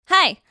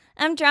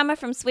I'm Drama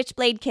from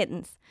Switchblade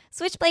Kittens.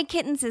 Switchblade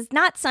Kittens is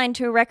not signed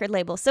to a record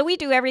label, so we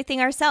do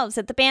everything ourselves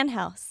at the band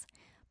house.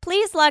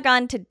 Please log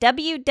on to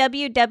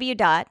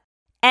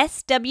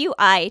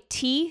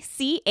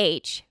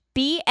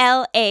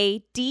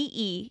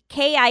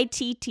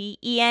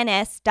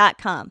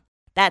www.switchbladekittens.com.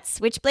 That's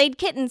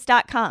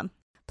switchbladekittens.com.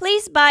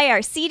 Please buy our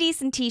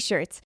CDs and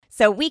t-shirts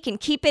so we can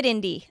keep it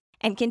indie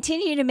and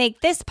continue to make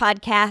this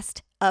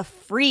podcast a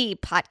free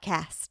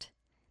podcast.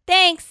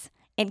 Thanks,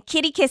 and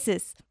kitty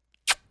kisses.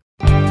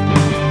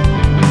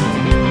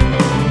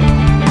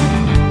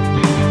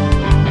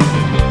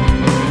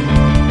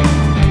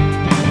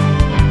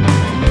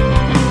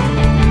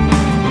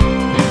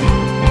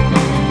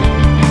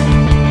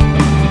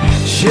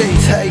 She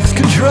takes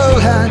control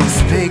and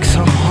speaks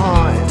her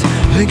mind.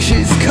 Thinks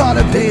she's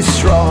gotta be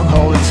strong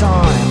all the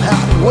time.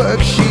 At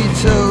work she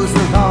toes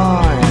the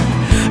line,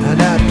 and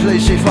at play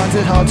she finds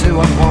it hard to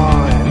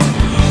unwind.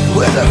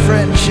 With a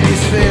friend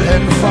she's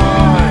feeling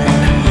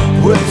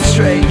fine. With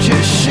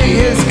strangers she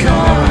is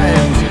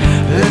kind.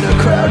 In a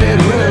crowded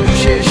room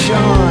she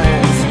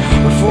shines.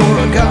 For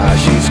a guy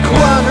she's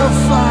quite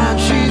refined.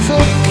 She's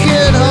a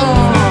kid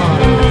on,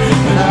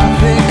 and I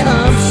think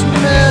I'm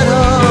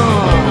smitten.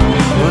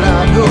 But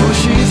I know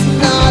she's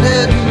not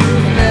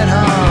admitting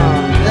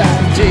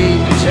that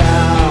deep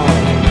down,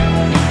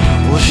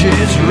 well,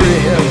 she's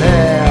really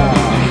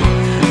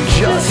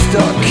just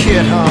a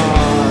kid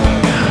on.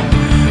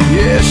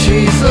 Yeah,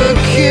 she's a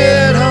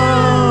kid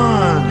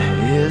on,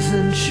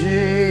 isn't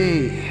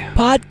she?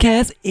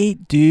 Podcast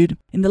 8, dude.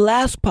 In the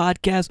last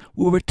podcast,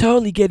 we were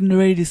totally getting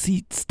ready to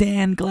see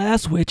Stan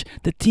Glasswitch,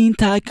 the teen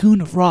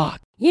tycoon of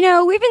rock. You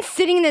know, we've been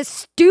sitting in this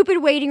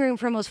stupid waiting room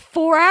for almost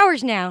 4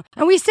 hours now,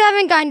 and we still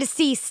haven't gotten to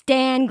see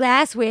Stan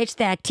Glasswitch,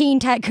 that teen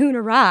tycoon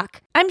of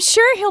rock. I'm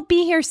sure he'll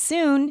be here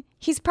soon.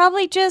 He's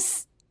probably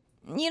just,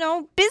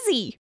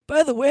 busy.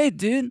 By the way,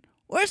 dude,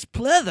 where's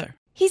Pleather?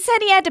 He said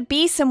he had to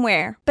be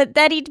somewhere, but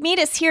that he'd meet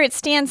us here at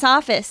Stan's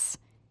office.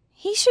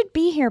 He should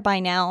be here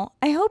by now.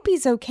 I hope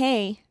he's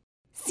okay.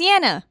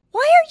 Sienna,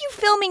 why are you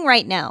filming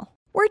right now?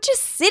 We're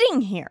just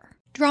sitting here.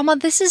 Drama,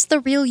 this is the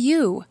real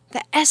you,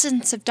 the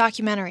essence of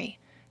documentary.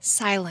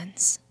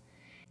 Silence.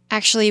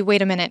 Actually,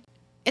 wait a minute.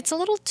 It's a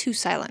little too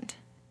silent.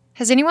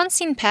 Has anyone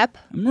seen Pep?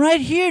 I'm right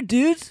here,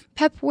 dudes.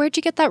 Pep, where'd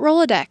you get that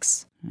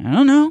Rolodex? I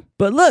don't know.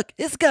 But look,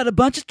 it's got a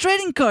bunch of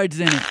trading cards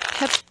in it.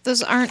 Pep,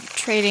 those aren't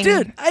trading.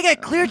 Dude, I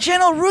got Clear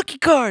Channel rookie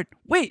card.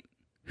 Wait,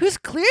 who's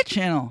Clear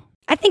Channel?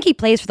 I think he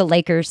plays for the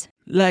Lakers.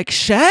 Like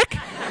Shaq?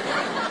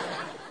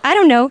 I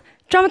don't know.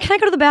 Drama, can I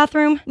go to the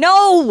bathroom?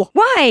 No!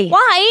 Why?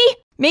 Why?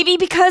 Maybe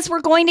because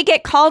we're going to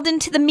get called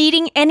into the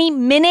meeting any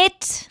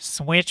minute?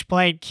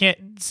 Switchblade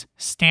Kittens,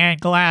 Stan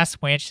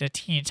Glasswitch, the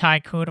teen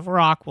tycoon of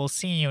rock, will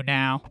see you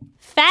now.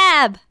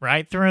 Fab!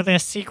 Right through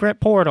this secret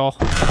portal.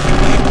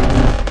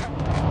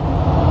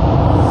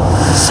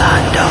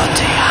 Sando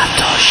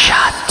teatro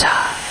shata,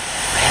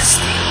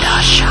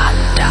 vestida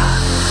shata,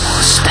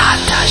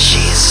 ustata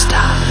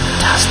shista,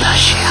 tasta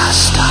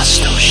shiasta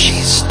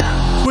stushista.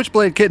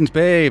 Switchblade Kittens,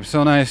 babe,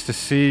 so nice to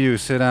see you.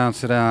 Sit down,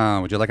 sit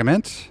down. Would you like a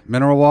mint?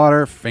 Mineral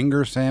water,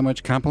 finger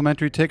sandwich,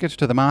 complimentary tickets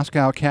to the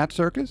Moscow Cat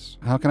Circus?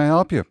 How can I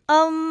help you?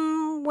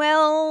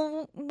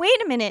 Well,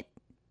 wait a minute.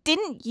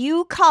 Didn't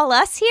you call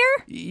us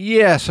here?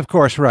 Yes, of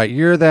course, right.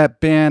 You're that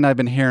band I've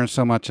been hearing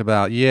so much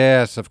about.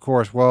 Yes, of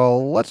course.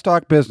 Well, let's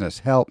talk business.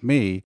 Help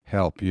me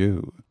help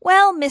you.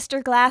 Well,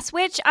 Mr.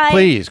 Glasswitch,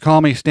 Please, call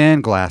me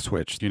Stan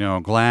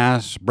Glasswitch.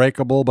 Glass,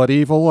 breakable but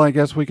evil, I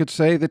guess we could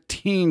say. The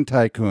teen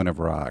tycoon of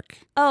rock.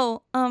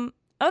 Oh,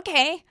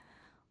 okay.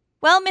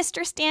 Well,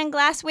 Mr. Stan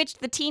Glasswitch,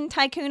 the teen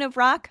tycoon of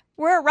rock,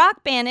 we're a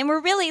rock band and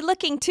we're really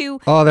looking to...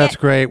 Oh, that's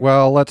great.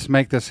 Well, let's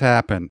make this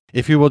happen.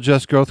 If you will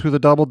just go through the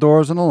double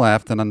doors on the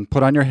left and then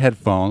put on your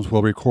headphones,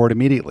 we'll record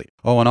immediately.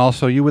 Oh, and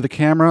also you with the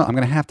camera, I'm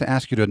going to have to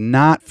ask you to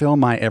not film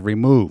my every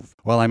move.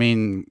 Well, I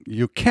mean,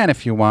 you can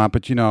if you want,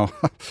 but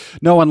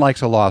no one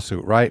likes a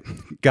lawsuit, right?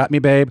 Got me,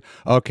 babe?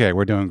 Okay,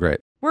 we're doing great.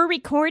 We're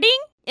recording?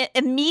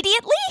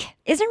 Immediately?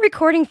 Isn't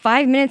recording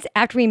 5 minutes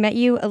after we met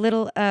you a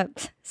little,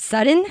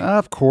 sudden?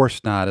 Of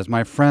course not. As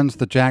my friends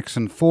the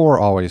Jackson 4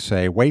 always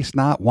say, waste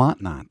not,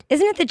 want not.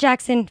 Isn't it the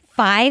Jackson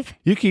 5?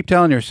 You keep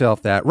telling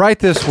yourself that. Right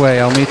this way.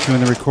 I'll meet you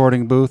in the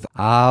recording booth.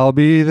 I'll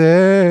be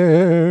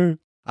there.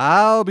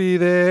 I'll be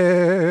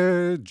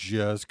there.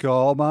 Just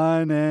call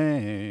my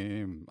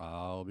name.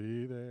 I'll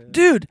be there.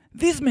 Dude,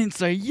 these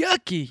mints are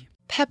yucky.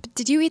 Pep,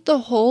 did you eat the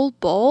whole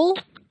bowl?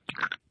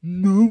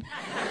 No.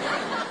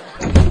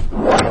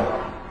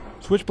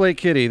 Switchblade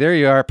Kitty, there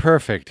you are.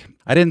 Perfect.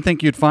 I didn't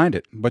think you'd find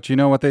it, but you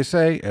know what they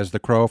say, as the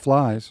crow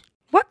flies.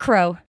 What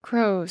crow?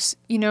 Crows.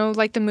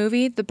 Like the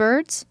movie, The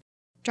Birds?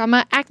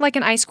 Drama, act like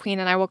an ice queen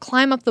and I will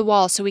climb up the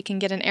wall so we can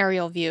get an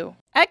aerial view.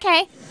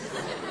 Okay.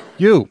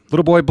 You,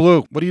 little boy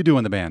blue, what do you do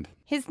in the band?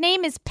 His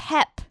name is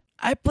Pep.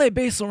 I play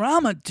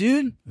Basorama,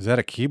 dude. Is that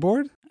a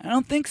keyboard? I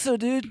don't think so,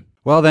 dude.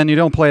 Well, then you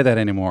don't play that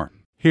anymore.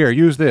 Here,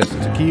 use this.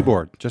 It's a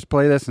keyboard. Just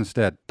play this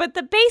instead. But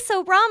the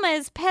Basorama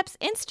is Pep's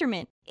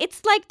instrument.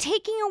 It's like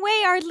taking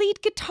away our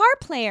lead guitar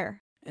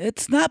player.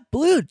 It's not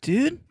blue,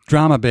 dude.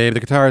 Drama, babe.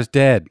 The guitar is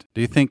dead. Do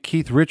you think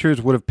Keith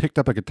Richards would have picked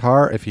up a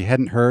guitar if he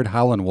hadn't heard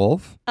Howlin'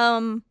 Wolf?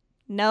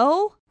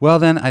 No? Well,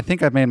 then, I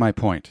think I've made my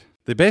point.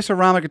 The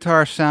Bass-O-Rama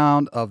guitar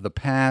sound of the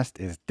past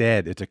is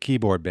dead. It's a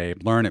keyboard,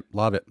 babe. Learn it,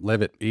 love it,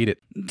 live it, eat it.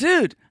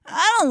 Dude,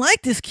 I don't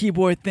like this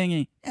keyboard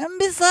thingy. And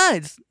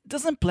besides,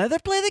 doesn't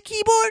Pleather play the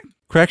keyboard?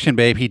 Correction,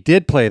 babe. He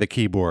did play the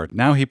keyboard.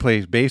 Now he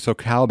plays bass or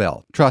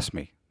cowbell. Trust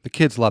me. The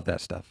kids love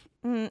that stuff.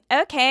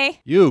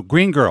 Okay. You,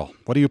 green girl,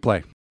 what do you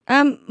play?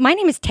 My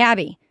name is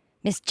Tabby.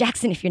 Miss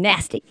Jackson if you're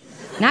nasty.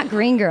 Not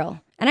Green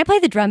Girl. And I play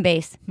the drum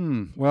bass.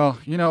 Well,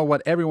 you know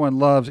what everyone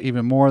loves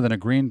even more than a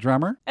green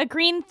drummer? A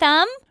green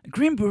thumb? A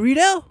green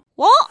burrito?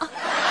 What?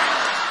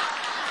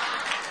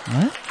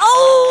 What?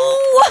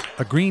 Oh!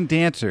 A green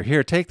dancer.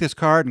 Here, take this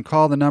card and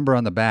call the number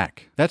on the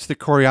back. That's the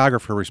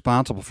choreographer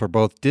responsible for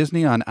both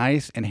Disney on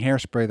Ice and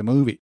Hairspray the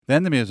movie.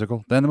 Then the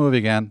musical, then the movie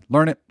again.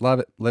 Learn it, love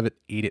it, live it,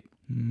 eat it.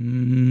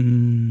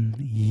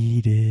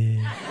 Eat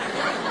it.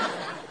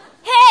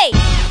 Hey!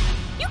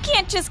 You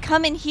can't just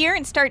come in here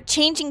and start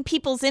changing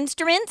people's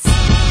instruments.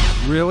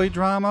 Really,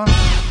 drama?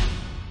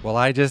 Well,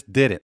 I just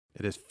did it.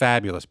 It is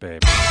fabulous,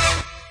 babe.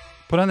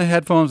 Put on the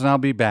headphones and I'll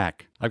be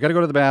back. I've got to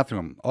go to the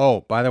bathroom.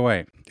 Oh, by the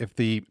way, if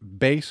the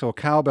bass or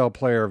cowbell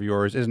player of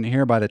yours isn't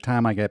here by the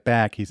time I get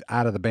back, he's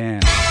out of the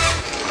band.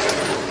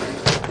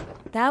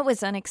 That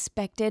was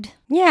unexpected.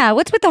 Yeah,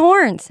 what's with the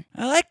horns?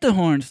 I like the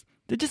horns.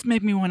 They just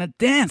make me want to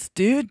dance,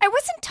 dude. I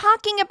wasn't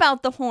talking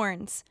about the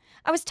horns.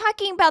 I was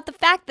talking about the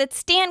fact that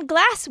Stan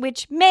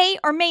Glasswitch may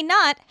or may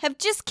not have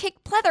just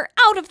kicked Pleather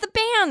out of the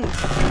band.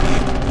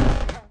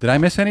 Did I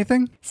miss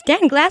anything?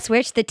 Stan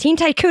Glasswitch, the teen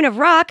tycoon of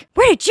rock.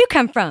 Where did you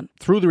come from?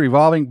 Through the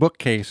revolving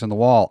bookcase in the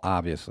wall,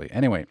 obviously.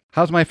 Anyway,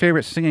 how's my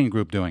favorite singing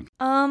group doing?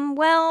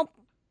 Well,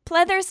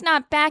 Pleather's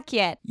not back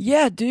yet.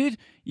 Yeah, dude.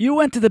 You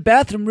went to the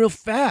bathroom real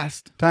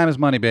fast. Time is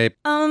money, babe.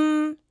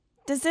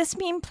 Does this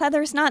mean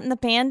Pleather's not in the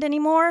band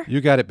anymore?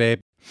 You got it, babe.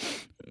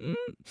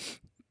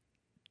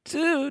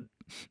 Dude,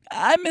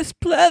 I miss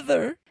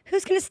Pleather.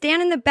 Who's gonna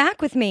stand in the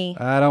back with me?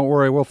 Don't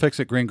worry, we'll fix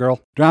it, green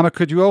girl. Drama,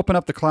 could you open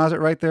up the closet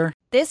right there?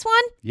 This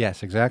one?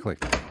 Yes, exactly.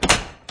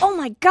 Oh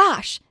my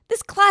gosh!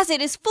 This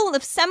closet is full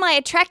of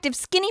semi-attractive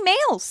skinny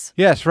males.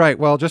 Yes, right.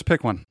 Well, just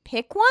pick one.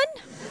 Pick one?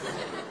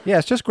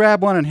 Yes, just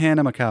grab one and hand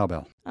him a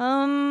cowbell.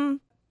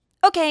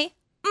 Okay.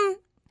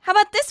 How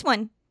about this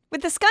one?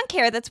 With the skunk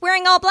hair that's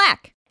wearing all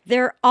black.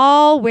 They're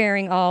all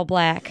wearing all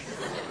black.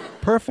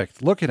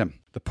 Perfect. Look at him.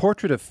 The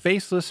portrait of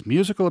faceless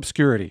musical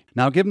obscurity.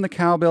 Now give him the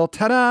cowbell.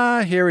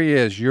 Ta-da! Here he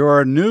is,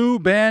 your new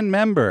band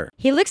member.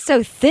 He looks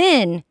so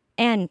thin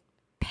and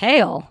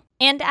pale.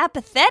 And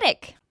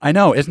apathetic. I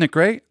know, isn't it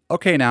great?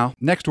 Okay, now,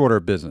 next order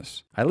of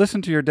business. I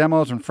listened to your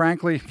demos and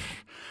frankly,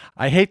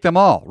 I hate them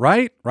all,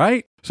 right?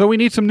 Right? So we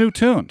need some new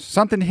tunes.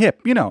 Something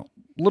hip, you know,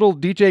 little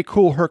DJ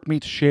Kool Herc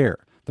meets Cher.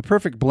 The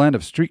perfect blend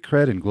of street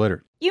cred and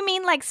glitter. You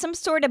mean like some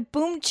sort of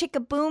boom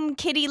chicka boom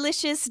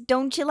kittylicious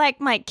don't you like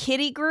my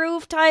kitty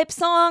groove type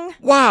song?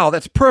 Wow,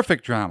 that's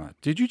perfect, drama.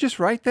 Did you just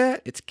write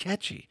that? It's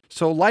catchy.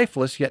 So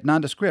lifeless yet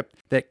nondescript.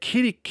 That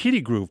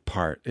kitty groove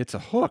part, it's a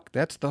hook.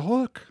 That's the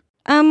hook.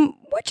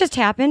 What just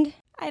happened?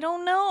 I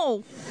don't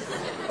know.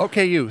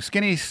 Okay, you,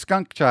 skinny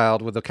skunk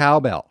child with the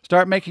cowbell.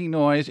 Start making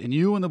noise and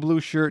you in the blue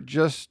shirt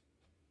just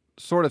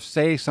sort of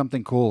say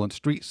something cool and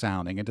street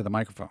sounding into the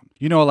microphone.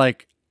 You know,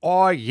 like,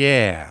 oh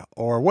yeah,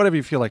 or whatever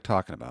you feel like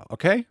talking about.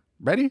 Okay?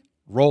 Ready?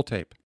 Roll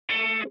tape.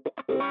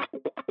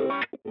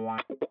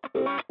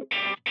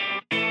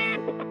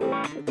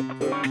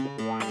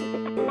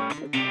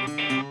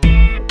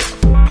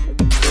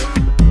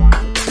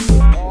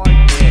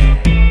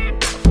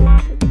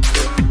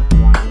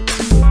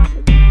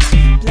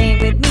 Play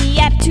with me,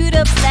 attitude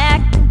of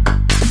slack.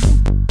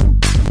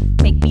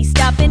 Make me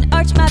stop and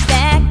arch my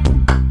back.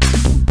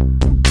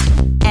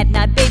 At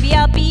night, baby,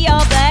 I'll be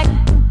all black.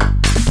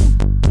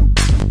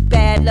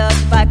 Bad luck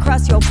if I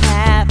cross your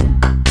path.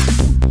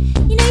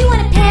 You know you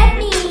wanna pet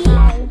me,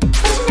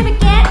 but you never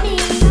get me.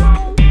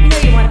 You know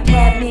you wanna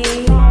pet me,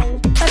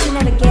 but you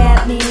never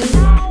get me.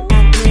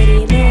 I'm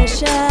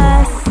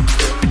kittylicious,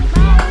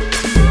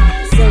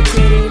 so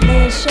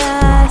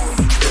kittylicious.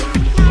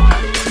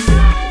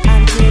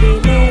 I'm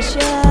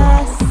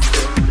kittylicious,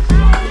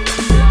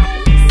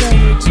 so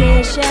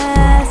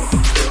nutritious.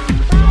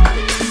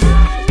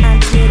 I'm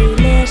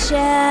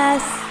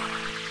kittylicious.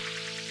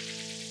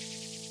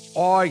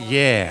 Oh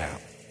yeah.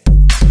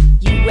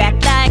 You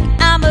act like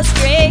I'm a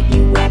stray.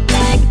 You act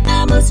like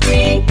I'm a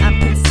stray. I'm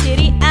Prince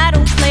Kitty, I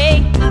don't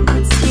play. I'm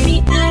Prince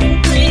Kitty, I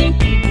don't play.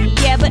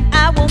 Yeah, but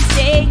I won't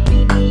stay.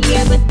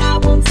 Yeah, but I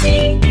won't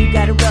stay. You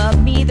gotta rub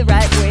me the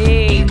right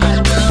way. You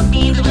gotta rub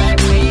me the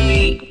right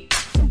way.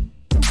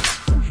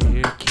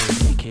 Here,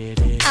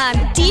 kitty.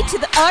 I'm D to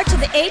the R to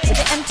the A to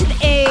the M to the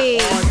A.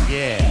 Oh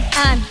yeah.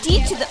 I'm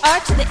D to the R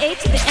to the A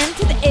to the N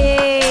to the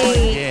A. Oh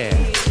yeah.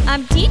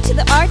 I'm D to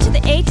the R to the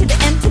A to the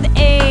M to the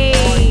A.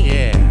 Oh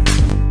yeah.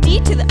 D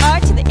to the R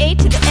to the A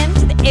to the M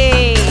to the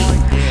A.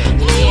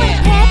 You know you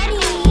wanna pet me,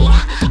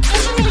 but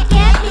you never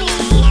get me.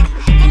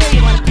 You know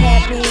you wanna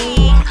pet me,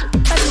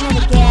 but you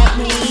never get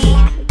me.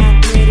 I'm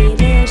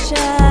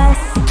kittylicious.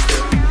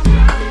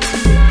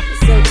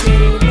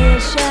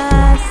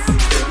 kittylicious.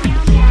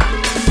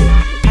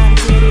 I'm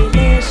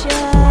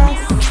kittylicious.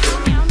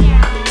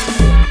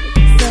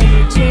 So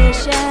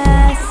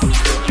nutritious.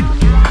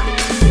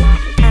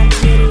 I'm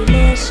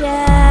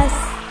kittylicious.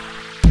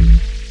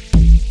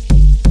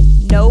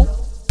 No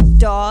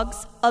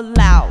dogs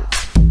allowed.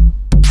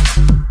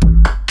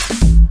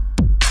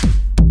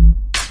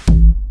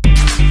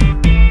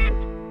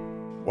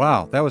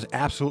 Wow, that was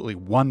absolutely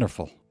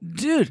wonderful.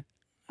 Dude,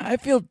 I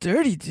feel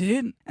dirty,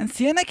 dude. And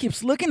Sienna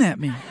keeps looking at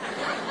me.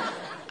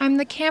 I'm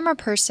the camera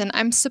person.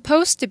 I'm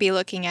supposed to be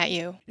looking at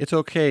you. It's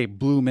okay,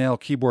 blue male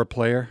keyboard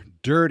player.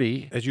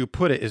 Dirty, as you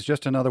put it, is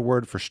just another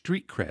word for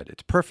street cred.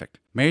 It's perfect.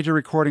 Major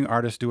recording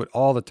artists do it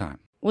all the time.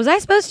 Was I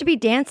supposed to be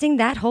dancing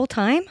that whole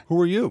time? Who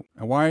are you?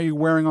 And why are you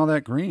wearing all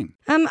that green?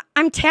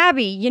 I'm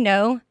Tabby, you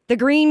know, the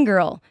green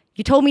girl.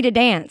 You told me to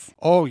dance.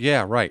 Oh,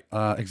 yeah, right.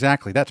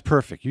 Exactly. That's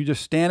perfect. You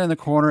just stand in the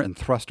corner and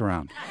thrust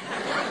around.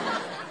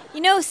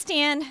 You know,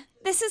 Stan,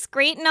 this is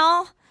great and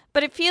all,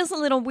 but it feels a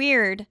little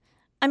weird.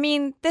 I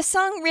mean, this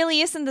song really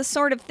isn't the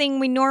sort of thing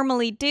we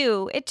normally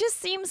do. It just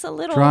seems a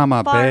little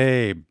Drama, far-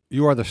 babe.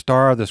 You are the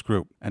star of this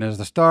group. And as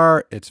the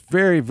star, it's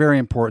very, very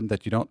important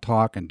that you don't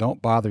talk and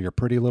don't bother your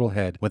pretty little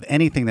head with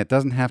anything that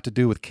doesn't have to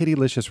do with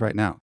Kittylicious right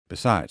now.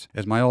 Besides,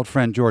 as my old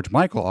friend George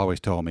Michael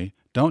always told me,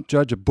 don't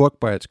judge a book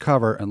by its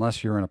cover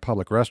unless you're in a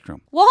public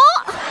restroom. What?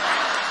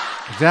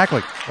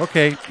 Exactly.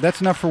 Okay,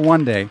 that's enough for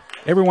one day.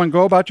 Everyone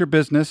go about your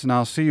business, and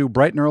I'll see you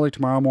bright and early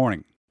tomorrow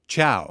morning.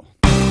 Ciao.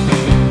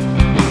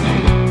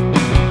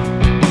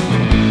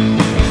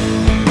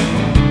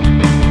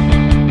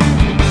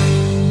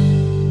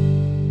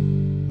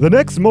 The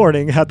next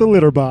morning at the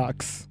litter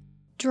box.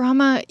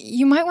 Drama,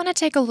 you might want to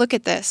take a look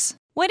at this.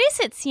 What is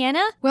it,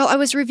 Sienna? Well, I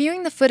was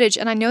reviewing the footage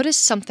and I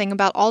noticed something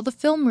about all the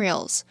film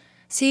reels.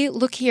 See,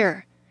 look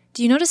here.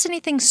 Do you notice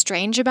anything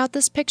strange about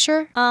this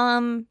picture?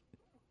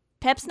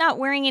 Pep's not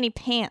wearing any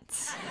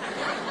pants.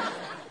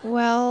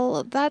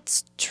 Well,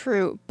 that's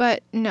true,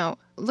 but no.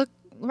 Look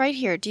right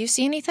here. Do you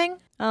see anything?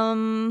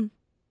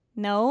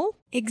 No?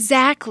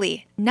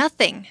 Exactly.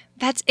 Nothing.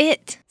 That's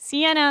it.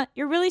 Sienna,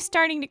 you're really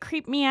starting to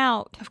creep me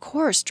out. Of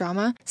course,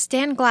 Drama.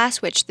 Stan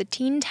Glasswitch, the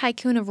teen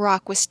tycoon of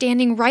rock, was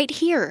standing right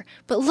here.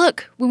 But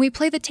look, when we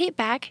play the tape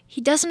back,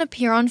 he doesn't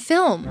appear on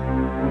film.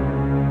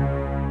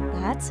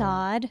 That's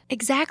odd.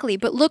 Exactly,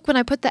 but look, when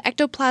I put the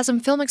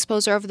ectoplasm film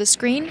exposer over the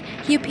screen,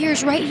 he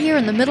appears right here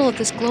in the middle of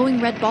this glowing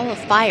red ball of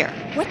fire.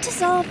 What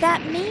does all of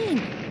that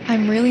mean?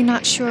 I'm really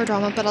not sure,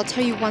 Drama, but I'll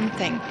tell you one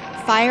thing.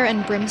 Fire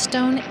and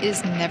brimstone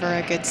is never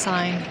a good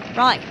sign.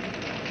 Right.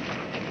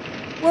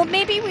 Well,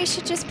 maybe we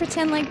should just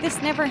pretend like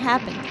this never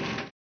happened.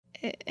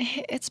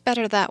 It's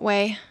better that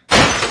way.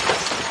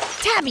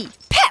 Tabby!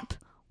 Pep!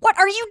 What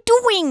are you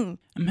doing?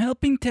 I'm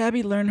helping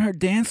Tabby learn her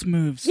dance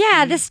moves.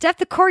 Yeah, the stuff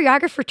the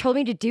choreographer told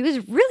me to do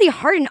is really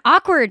hard and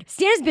awkward.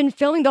 Sienna's been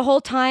filming the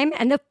whole time,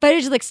 and the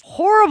footage looks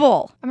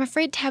horrible. I'm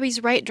afraid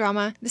Tabby's right,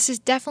 Drama. This is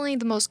definitely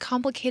the most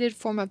complicated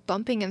form of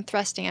bumping and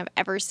thrusting I've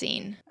ever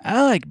seen.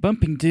 I like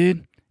bumping,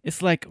 dude.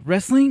 It's like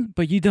wrestling,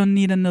 but you don't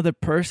need another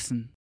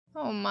person.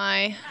 Oh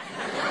my.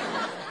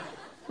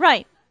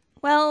 Right.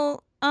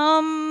 Well,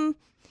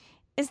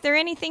 is there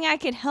anything I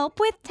could help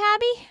with,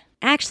 Tabby?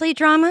 Actually,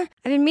 Drama,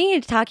 I've been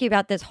meaning to talk to you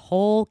about this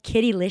whole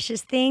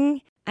Kittylicious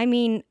thing. I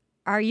mean,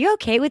 are you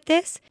okay with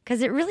this?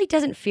 Because it really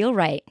doesn't feel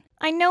right.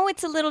 I know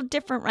it's a little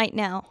different right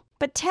now,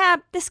 but Tab,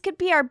 this could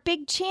be our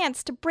big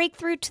chance to break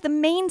through to the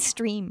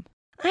mainstream.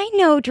 I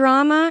know,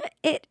 Drama.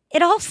 It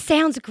all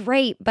sounds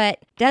great, but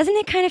doesn't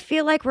it kind of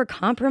feel like we're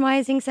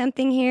compromising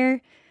something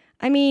here?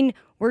 I mean,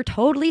 we're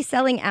totally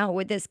selling out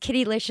with this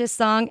Kittylicious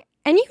song,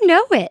 and you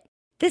know it.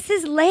 This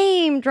is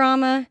lame,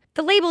 Drama.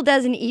 The label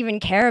doesn't even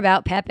care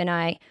about Pep and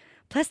I.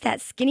 Plus,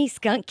 that skinny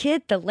skunk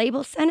kid the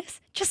label sent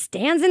us just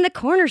stands in the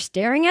corner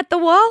staring at the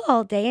wall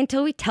all day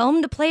until we tell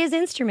him to play his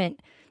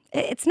instrument.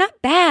 It's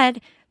not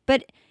bad,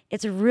 but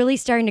it's really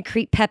starting to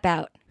creep Pep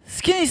out.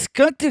 Skinny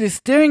skunk dude is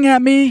staring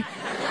at me.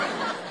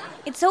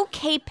 It's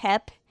okay,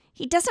 Pep.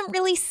 He doesn't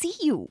really see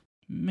you.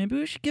 Maybe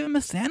we should give him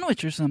a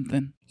sandwich or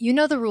something. You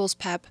know the rules,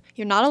 Pep.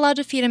 You're not allowed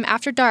to feed him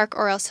after dark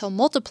or else he'll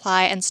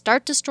multiply and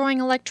start destroying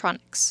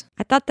electronics.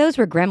 I thought those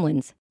were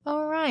gremlins.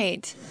 All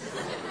right.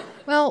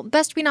 Well,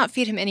 best we not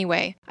feed him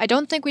anyway. I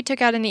don't think we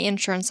took out any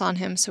insurance on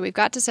him, so we've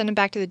got to send him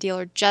back to the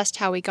dealer just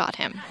how we got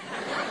him.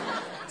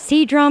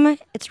 See, Drama?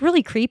 It's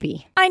really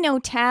creepy. I know,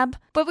 Tab,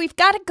 but we've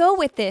got to go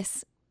with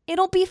this.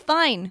 It'll be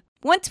fine.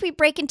 Once we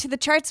break into the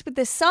charts with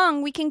this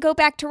song, we can go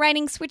back to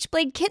writing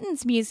Switchblade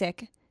Kittens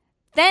music.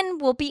 Then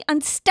we'll be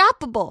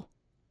unstoppable.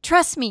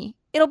 Trust me,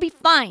 it'll be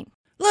fine.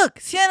 Look,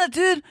 Sienna,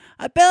 dude,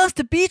 I balanced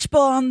a beach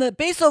ball on the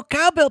basso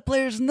cowbell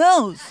player's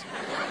nose.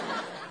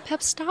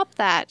 Pep, stop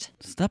that.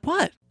 Stop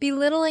what?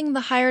 Belittling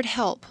the hired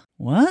help.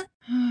 What?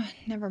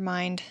 Never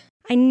mind.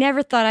 I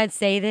never thought I'd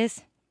say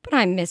this, but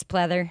I miss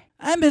Pleather.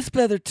 I miss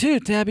Pleather too,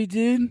 Tabby,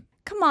 dude.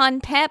 Come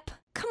on, Pep.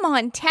 Come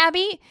on,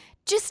 Tabby.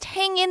 Just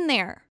hang in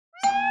there.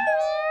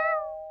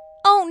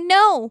 Oh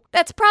no!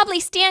 That's probably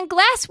Stan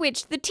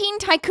Glasswitch, the teen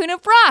tycoon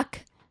of rock.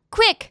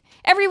 Quick,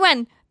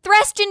 everyone,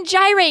 thrust and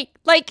gyrate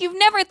like you've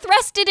never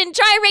thrusted and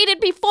gyrated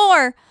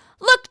before.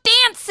 Look,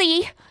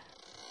 Dancy!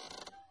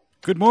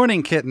 Good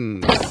morning,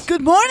 kittens.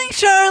 Good morning,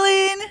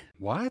 Charlene.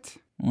 What?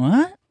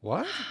 What?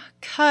 What?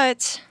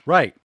 Cut.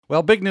 Right.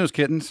 Well, big news,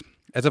 kittens.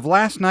 As of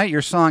last night,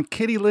 your song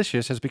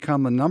Kittylicious has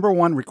become the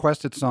 #1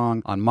 requested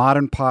song on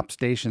modern pop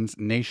stations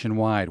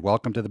nationwide.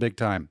 Welcome to the big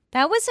time.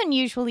 That was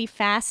unusually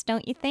fast,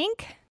 don't you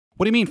think?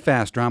 What do you mean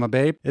fast, Drama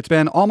Babe? It's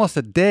been almost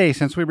a day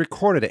since we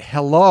recorded it.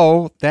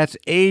 Hello? That's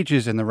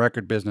ages in the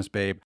record business,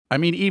 babe. I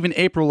mean, even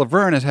April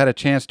Laverne has had a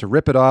chance to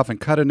rip it off and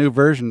cut a new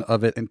version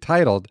of it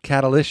entitled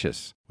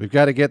Catalicious. We've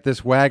got to get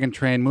this wagon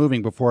train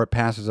moving before it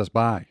passes us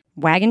by.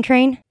 Wagon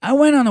train? I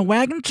went on a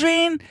wagon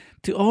train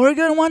to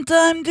Oregon one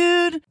time,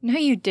 dude. No,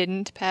 you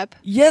didn't, Pep.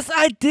 Yes,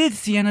 I did,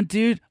 Sienna,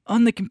 dude.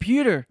 On the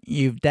computer.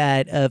 You've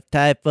died of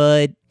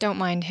typhoid. Don't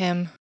mind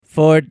him.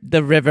 Ford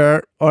the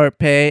river or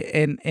pay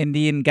an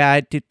Indian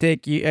guide to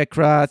take you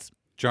across.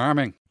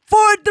 Charming.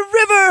 Ford the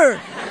river!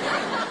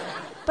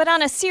 But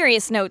on a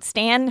serious note,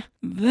 Stan.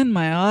 Then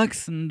my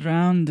oxen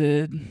drowned.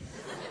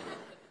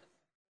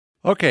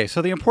 Okay,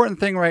 so the important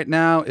thing right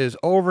now is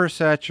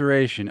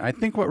oversaturation. I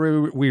think what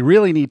we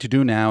really need to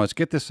do now is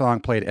get this song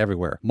played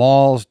everywhere.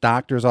 Malls,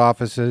 doctors'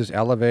 offices,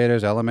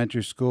 elevators,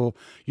 elementary school,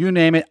 you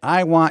name it,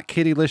 I want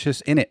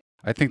Kittylicious in it.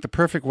 I think the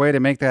perfect way to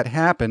make that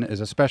happen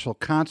is a special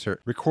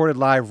concert recorded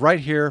live right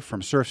here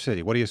from Surf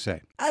City. What do you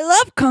say? I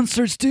love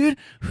concerts, dude.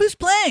 Who's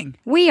playing?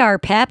 We are,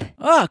 Pep.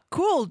 Oh,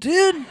 cool,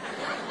 dude.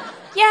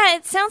 Yeah,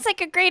 it sounds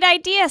like a great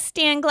idea,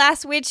 Stan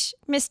Glasswitch,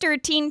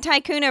 Mr. Teen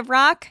Tycoon of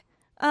Rock.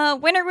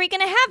 When are we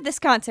going to have this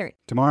concert?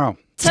 Tomorrow.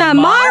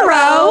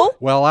 Tomorrow?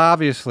 Well,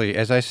 obviously,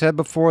 as I said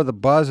before, the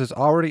buzz is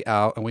already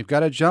out, and we've got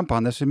to jump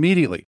on this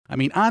immediately. I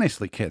mean,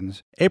 honestly,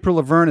 kittens, April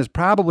Laverne is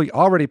probably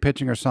already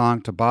pitching her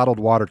song to bottled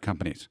water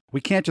companies. We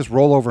can't just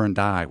roll over and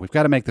die. We've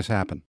got to make this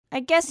happen.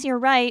 I guess you're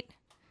right.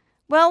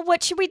 Well,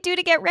 what should we do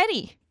to get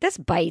ready? This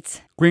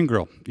bites. Green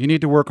Girl, you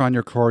need to work on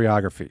your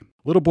choreography.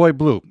 Little Boy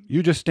Blue,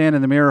 you just stand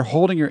in the mirror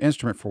holding your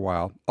instrument for a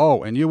while.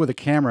 Oh, and you with a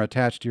camera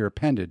attached to your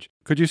appendage.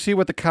 Could you see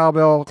what the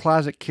cowbell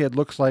closet kid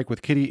looks like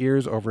with kitty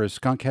ears over his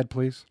skunk head,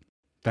 please?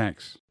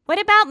 Thanks. What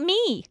about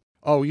me?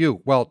 Oh,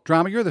 you. Well,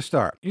 Drama, you're the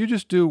star. You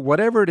just do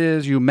whatever it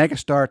is you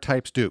megastar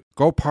types do.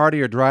 Go party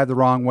or drive the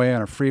wrong way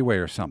on a freeway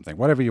or something.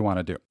 Whatever you want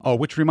to do. Oh,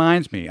 which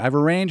reminds me, I've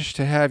arranged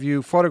to have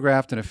you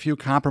photographed in a few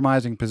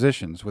compromising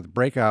positions with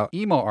breakout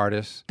emo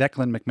artist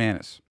Declan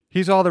McManus.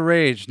 He's all the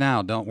rage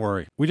now, don't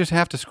worry. We just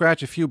have to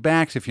scratch a few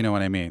backs, if you know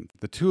what I mean.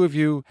 The two of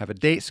you have a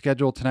date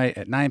scheduled tonight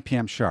at 9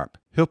 p.m. sharp.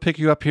 He'll pick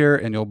you up here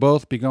and you'll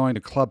both be going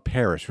to Club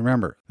Paris.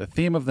 Remember, the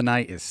theme of the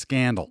night is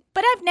scandal.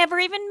 But I've never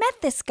even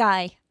met this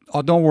guy.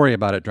 Oh, don't worry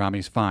about it, Drama.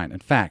 He's fine. In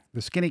fact,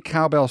 the skinny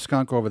cowbell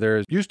skunk over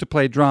there used to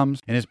play drums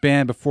in his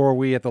band before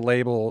we at the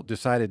label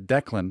decided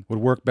Declan would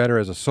work better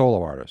as a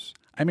solo artist.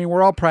 I mean,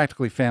 we're all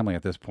practically family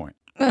at this point.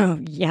 Oh,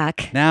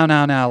 yuck.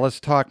 Now,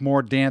 let's talk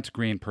more dance,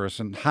 green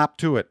person. Hop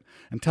to it.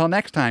 Until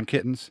next time,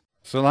 kittens.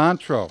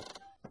 Cilantro.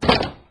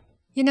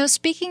 You know,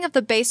 speaking of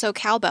the basso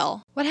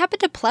cowbell, what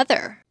happened to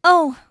Pleather?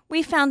 Oh,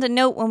 we found a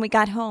note when we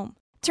got home.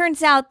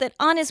 Turns out that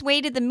on his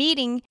way to the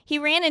meeting, he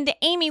ran into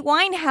Amy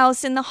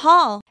Winehouse in the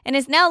hall and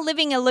is now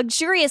living a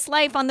luxurious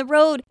life on the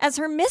road as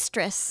her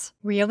mistress.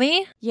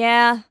 Really?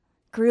 Yeah,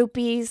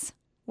 groupies.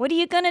 What are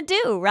you gonna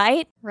do,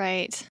 right?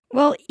 Right.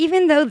 Well,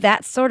 even though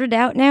that's sorted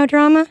out now,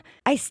 Drama,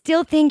 I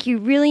still think you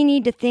really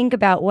need to think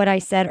about what I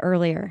said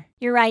earlier.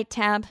 You're right,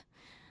 Tab.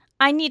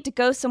 I need to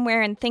go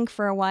somewhere and think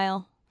for a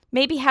while.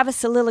 Maybe have a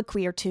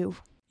soliloquy or two.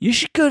 You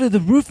should go to the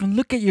roof and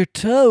look at your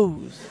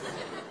toes.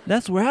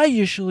 That's where I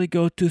usually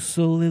go to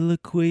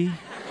soliloquy.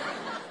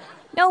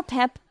 No,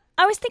 Pep.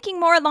 I was thinking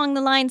more along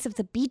the lines of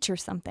the beach or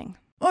something.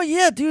 Oh,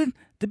 yeah, dude.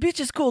 The beach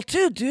is cool,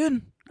 too,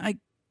 dude. I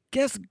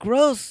guess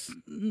gross,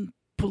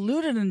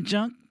 polluted and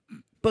junk,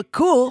 but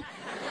cool.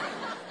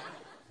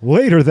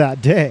 Later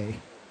that day.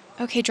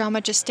 Okay,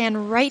 Drama, just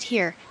stand right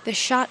here. The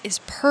shot is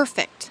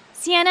perfect.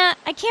 Sienna,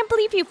 I can't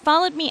believe you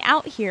followed me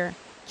out here.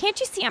 Can't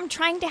you see I'm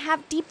trying to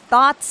have deep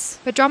thoughts?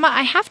 But Drama,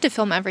 I have to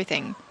film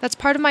everything. That's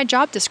part of my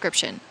job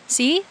description.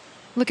 See?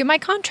 Look at my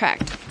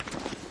contract.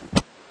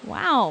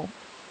 Wow.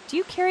 Do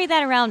you carry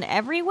that around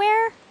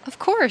everywhere? Of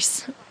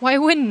course. Why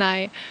wouldn't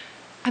I?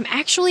 I'm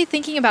actually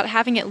thinking about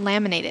having it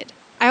laminated.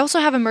 I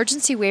also have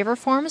emergency waiver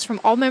forms from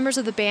all members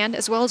of the band,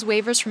 as well as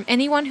waivers from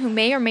anyone who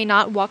may or may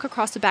not walk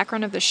across the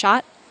background of the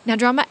shot. Now,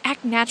 Drama,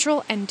 act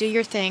natural and do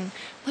your thing.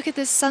 Look at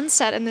this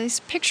sunset and these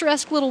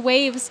picturesque little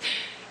waves.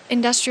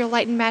 Industrial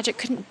Light and Magic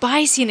couldn't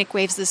buy scenic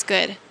waves this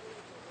good.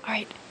 All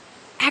right,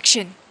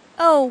 action.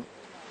 Oh,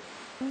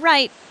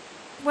 right.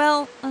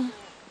 Well,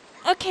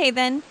 okay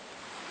then.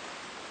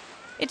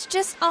 It's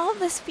just all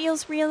this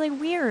feels really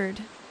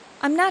weird.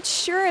 I'm not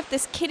sure if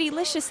this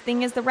Kittylicious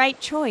thing is the right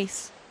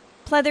choice.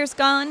 Pleather's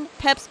gone,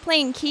 Pep's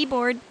playing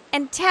keyboard,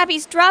 and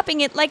Tabby's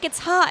dropping it like it's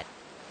hot.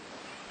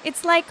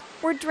 It's like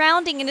we're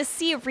drowning in a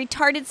sea of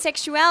retarded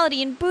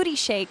sexuality and booty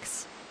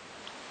shakes.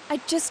 I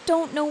just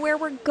don't know where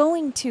we're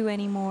going to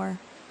anymore.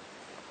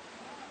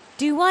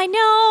 Do I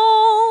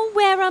know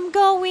where I'm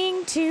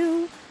going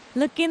to?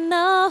 Look in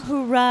the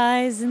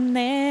horizon,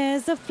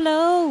 there's a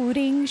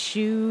floating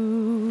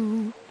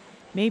shoe.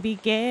 maybe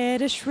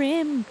get a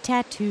shrimp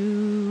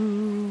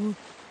tattoo.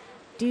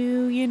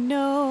 Do you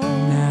know?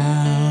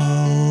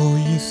 Now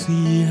you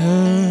see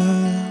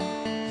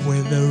her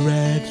with a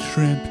red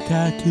shrimp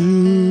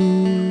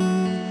tattoo.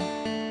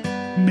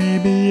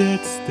 Maybe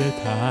it's the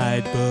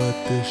tide, but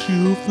the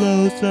shoe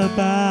floats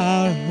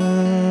about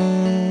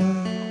her.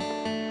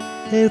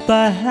 If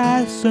I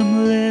had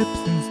some lips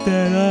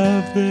instead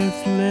of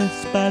this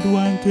lisp, I'd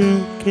want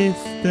to kiss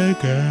the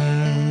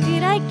girl.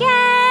 Did I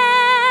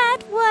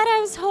get what I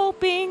was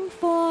hoping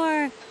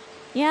for?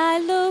 Yeah, I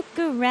look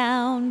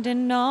around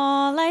and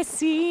all I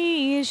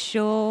see is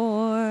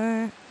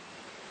shore.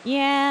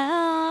 Yeah,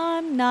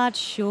 I'm not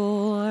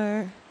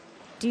sure.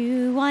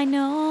 Do I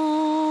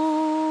know?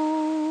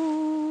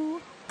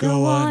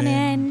 Go on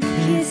and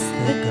kiss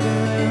the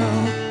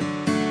girl.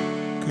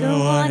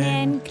 Go on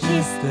and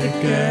kiss the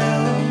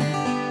girl.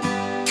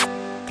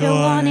 Go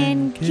on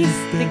and kiss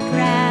the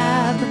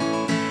crab.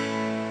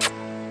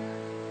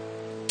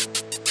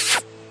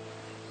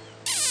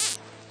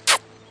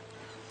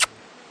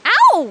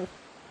 Ow!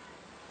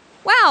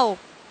 Wow.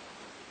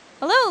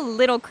 Hello,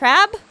 little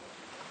crab.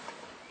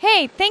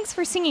 Hey, thanks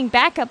for singing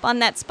backup on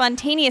that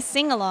spontaneous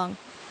sing-along.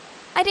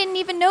 I didn't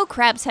even know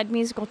crabs had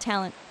musical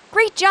talent.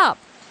 Great job.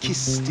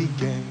 Kissed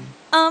again.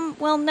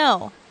 Well,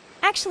 no.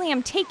 Actually,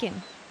 I'm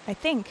taken, I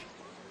think.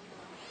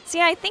 See,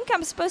 I think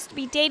I'm supposed to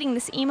be dating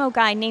this emo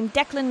guy named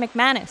Declan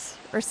McManus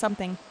or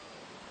something.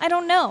 I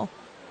don't know.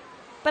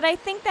 But I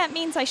think that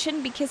means I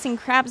shouldn't be kissing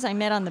crabs I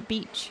met on the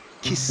beach.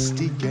 Kissed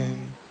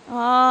again.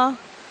 Aw,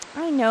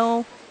 I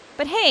know.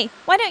 But hey,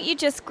 why don't you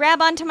just grab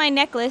onto my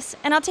necklace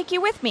and I'll take you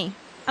with me?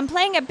 I'm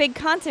playing a big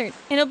concert,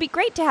 and it'll be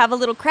great to have a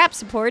little crab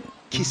support.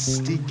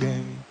 Kissed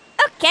again.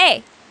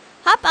 Okay,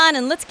 hop on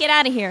and let's get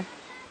out of here.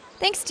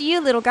 Thanks to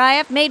you, little guy,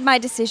 I've made my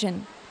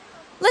decision.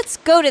 Let's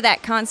go to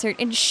that concert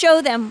and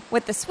show them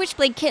what the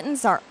Switchblade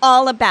Kittens are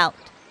all about.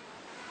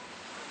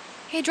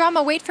 Hey,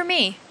 Drama, wait for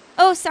me.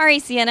 Oh, sorry,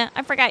 Sienna.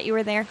 I forgot you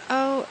were there.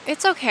 Oh,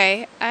 it's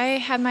okay. I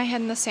had my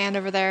head in the sand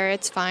over there.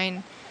 It's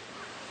fine.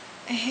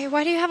 Hey,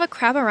 why do you have a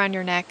crab around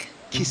your neck?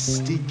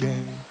 Kissed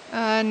again.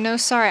 No,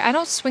 sorry. I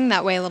don't swing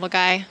that way, little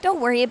guy.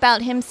 Don't worry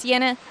about him,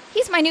 Sienna.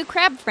 He's my new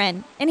crab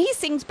friend, and he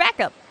sings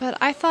backup. But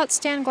I thought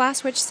Stan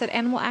Glasswitch said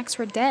animal acts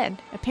were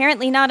dead.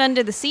 Apparently not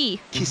under the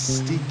sea.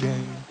 Kissed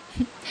again.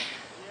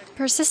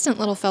 Persistent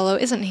little fellow,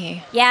 isn't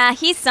he? Yeah,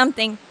 he's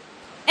something.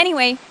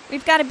 Anyway,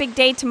 we've got a big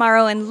day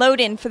tomorrow, and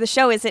load-in for the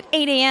show is at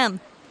 8 a.m.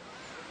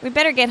 We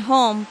better get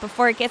home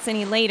before it gets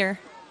any later.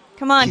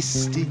 Come on.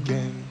 Kissed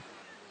again.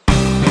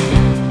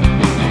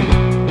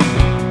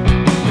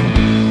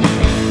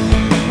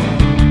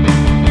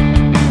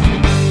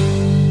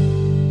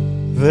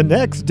 The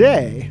next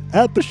day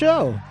at the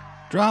show.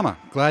 Drama,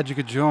 glad you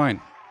could join.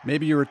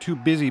 Maybe you were too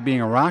busy being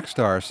a rock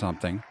star or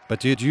something, but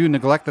did you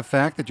neglect the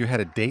fact that you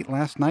had a date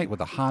last night with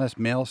the hottest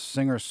male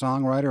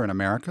singer-songwriter in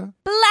America?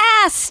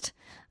 Blast!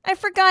 I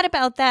forgot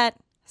about that.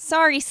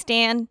 Sorry,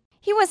 Stan.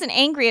 He wasn't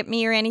angry at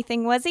me or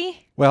anything, was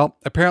he? Well,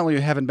 apparently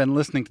you haven't been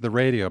listening to the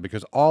radio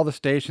because all the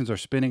stations are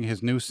spinning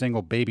his new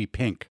single, Baby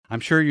Pink. I'm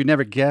sure you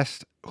never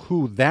guessed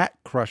who that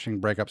crushing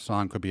breakup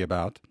song could be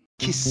about.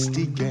 Kissed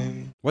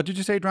again. What did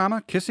you say,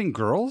 Drama? Kissing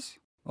girls?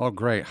 Oh,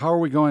 great. How are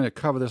we going to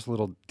cover this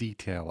little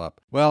detail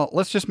up? Well,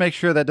 let's just make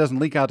sure that doesn't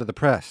leak out to the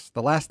press.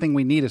 The last thing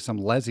we need is some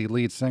Leslie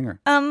lead singer.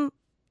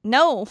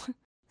 No.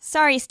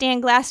 Sorry, Stan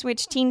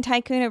Glasswitch, teen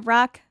tycoon of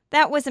rock.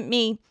 That wasn't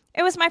me.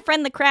 It was my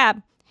friend the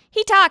crab.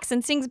 He talks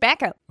and sings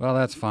backup. Well,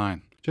 that's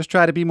fine. Just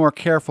try to be more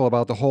careful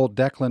about the whole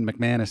Declan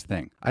McManus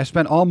thing. I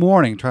spent all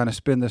morning trying to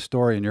spin this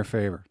story in your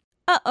favor.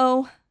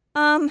 Uh-oh.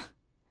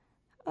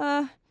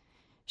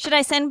 Should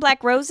I send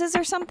black roses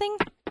or something?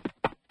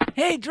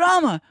 Hey,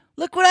 Drama,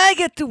 look what I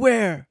get to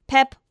wear.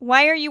 Pep,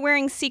 why are you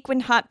wearing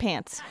sequined hot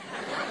pants?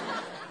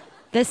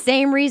 The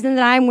same reason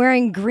that I'm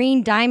wearing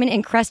green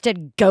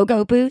diamond-encrusted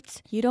go-go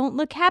boots. You don't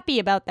look happy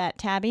about that,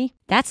 Tabby.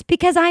 That's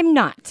because I'm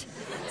not.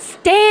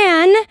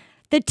 Stan,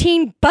 the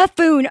teen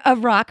buffoon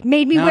of rock,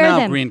 made me wear No,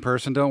 them. green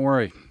person, don't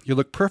worry. You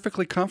look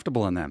perfectly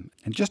comfortable in them.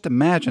 And just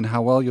imagine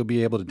how well you'll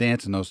be able to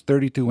dance in those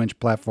 32-inch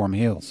platform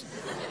heels.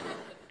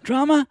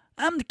 Drama,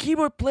 I'm the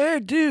keyboard player,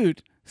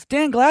 dude.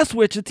 Stan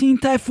Glasswitch, the teen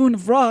typhoon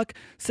of rock,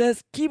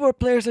 says keyboard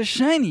players are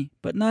shiny,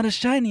 but not as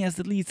shiny as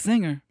the lead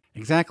singer.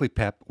 Exactly,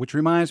 Pep. Which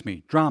reminds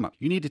me, Drama,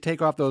 you need to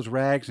take off those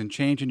rags and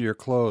change into your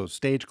clothes,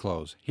 stage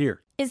clothes.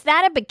 Here. Is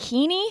that a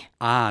bikini?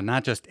 Ah,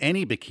 not just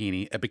any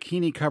bikini, a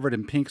bikini covered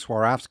in pink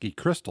Swarovski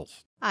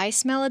crystals. I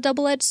smell a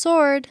double-edged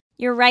sword.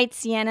 You're right,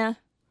 Sienna.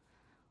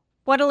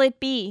 What'll it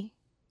be?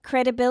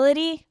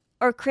 Credibility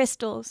or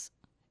crystals?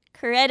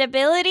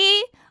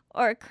 Credibility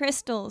or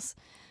crystals?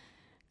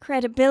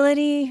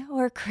 Credibility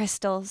or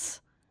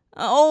crystals?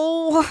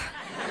 Oh!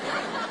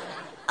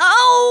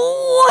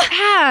 Oh!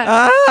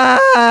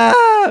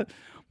 Ah!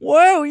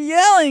 Why are we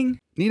yelling?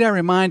 Need I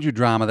remind you,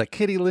 Drama, that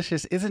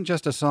Kittylicious isn't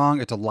just a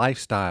song, it's a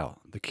lifestyle.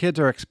 The kids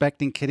are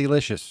expecting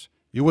Kittylicious.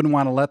 You wouldn't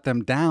want to let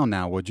them down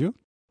now, would you?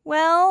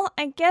 Well,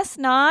 I guess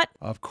not.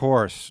 Of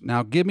course.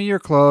 Now give me your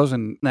clothes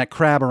and that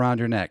crab around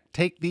your neck.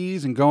 Take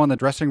these and go in the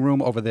dressing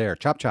room over there.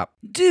 Chop, chop.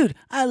 Dude,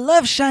 I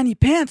love shiny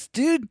pants,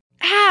 dude.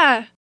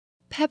 Ah!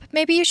 Pep,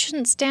 maybe you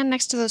shouldn't stand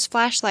next to those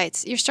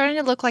flashlights. You're starting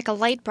to look like a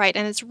light bright,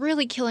 and it's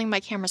really killing my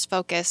camera's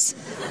focus.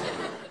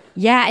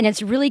 Yeah, and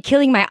it's really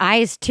killing my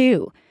eyes,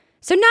 too.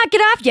 So knock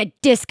it off, you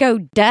disco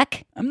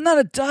duck. I'm not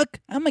a duck.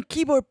 I'm a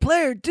keyboard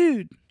player,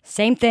 dude.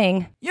 Same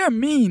thing. You're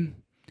mean.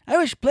 I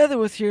wish Pleather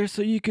was here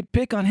so you could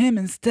pick on him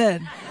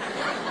instead.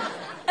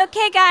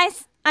 Okay,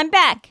 guys, I'm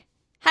back.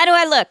 How do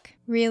I look?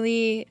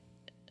 Really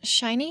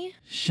shiny?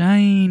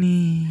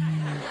 Shiny.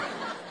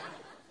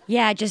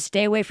 Yeah, just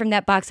stay away from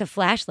that box of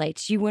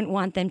flashlights. You wouldn't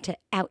want them to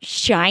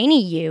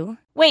outshiny you.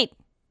 Wait,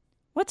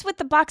 what's with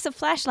the box of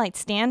flashlights,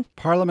 Stan?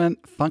 Parliament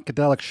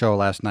Funkadelic show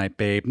last night,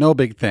 babe. No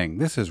big thing.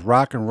 This is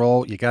rock and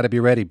roll. You gotta be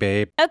ready,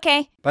 babe.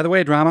 Okay. By the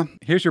way, Drama,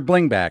 here's your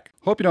bling back.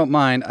 Hope you don't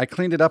mind. I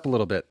cleaned it up a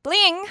little bit.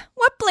 Bling?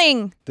 What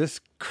bling? This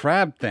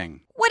crab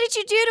thing. What did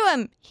you do to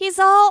him? He's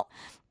all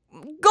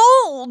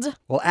gold.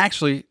 Well,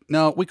 actually,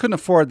 no, we couldn't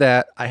afford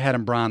that. I had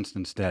him bronzed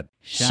instead.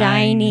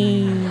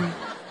 Shiny.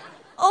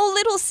 Oh,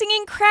 little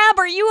singing crab,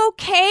 are you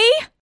okay?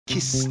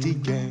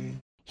 Kissy gay,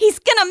 He's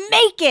gonna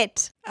make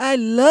it. I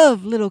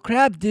love little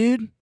crab,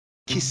 dude.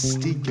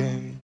 kissy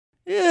gay.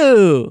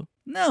 Ew.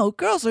 No,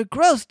 girls are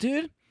gross,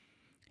 dude.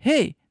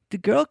 Hey, do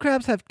girl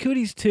crabs have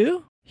cooties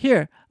too?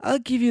 Here, I'll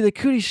give you the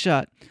cootie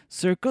shot.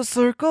 Circle,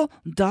 circle,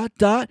 dot,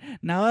 dot.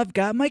 Now I've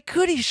got my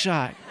cootie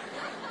shot.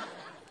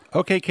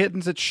 Okay,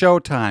 kittens, it's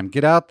showtime.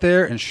 Get out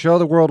there and show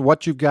the world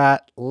what you've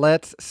got.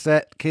 Let's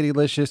set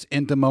Kittylicious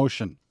into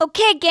motion.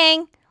 Okay,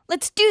 gang,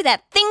 let's do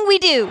that thing we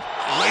do.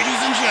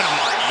 Ladies and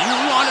gentlemen, you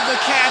wanted the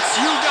cats,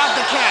 you got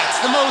the cats.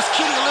 The most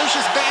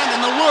Kittylicious band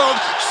in the world,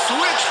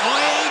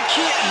 Switchblade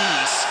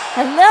Kittens.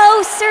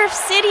 Hello, Surf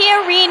City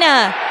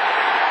Arena.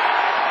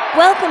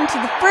 Welcome to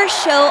the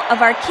first show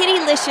of our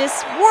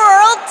Kittylicious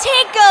World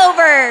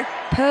Takeover.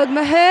 Pogue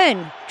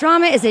Mahon.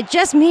 Drama, is it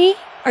just me?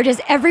 Or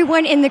does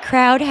everyone in the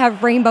crowd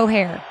have rainbow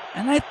hair?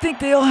 And I think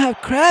they all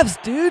have crabs,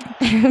 dude.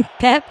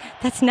 Pep,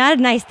 that's not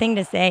a nice thing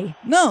to say.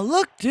 No,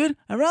 look, dude,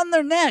 around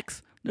their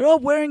necks. They're all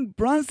wearing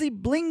bronzy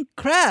bling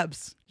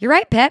crabs. You're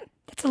right, Pep.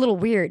 That's a little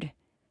weird.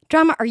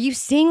 Drama, are you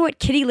seeing what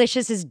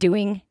Kittylicious is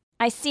doing?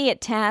 I see it,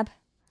 Tab.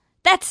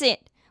 That's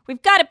it.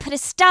 We've got to put a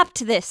stop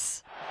to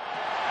this.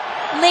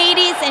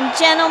 Ladies and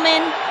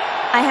gentlemen,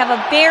 I have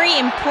a very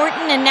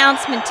important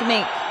announcement to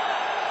make.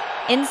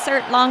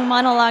 Insert long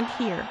monologue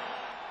here.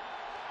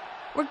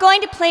 We're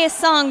going to play a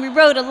song we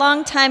wrote a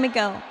long time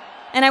ago,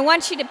 and I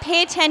want you to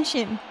pay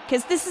attention,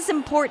 because this is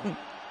important.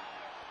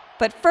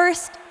 But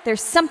first,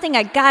 there's something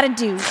I gotta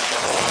do.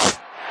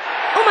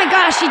 Oh my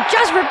gosh, she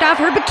just ripped off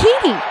her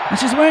bikini! And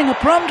she's wearing a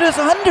prom dress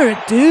under it,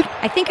 dude.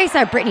 I think I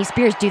saw Britney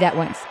Spears do that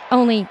once,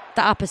 only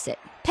the opposite.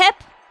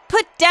 Pep,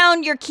 put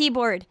down your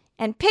keyboard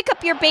and pick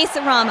up your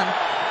bass-a-rama.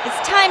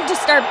 It's time to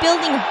start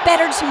building a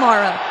better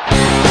tomorrow.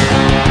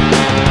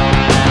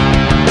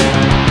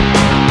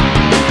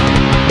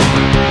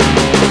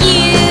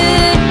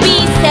 You'd be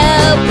so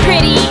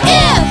pretty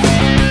if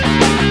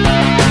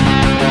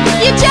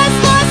you just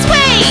lost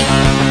weight.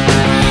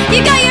 You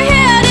got your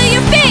hair out of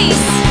your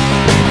face.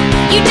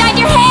 You dyed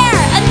your hair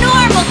a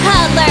normal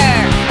color.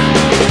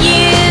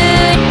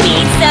 You'd be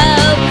so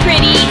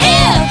pretty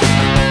if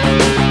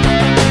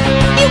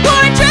you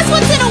wore a dress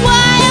once in a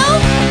while.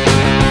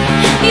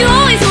 You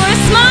always wore a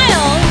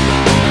smile.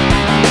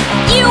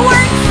 You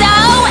weren't so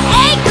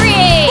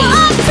angry. Well,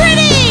 I'm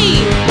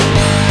pretty.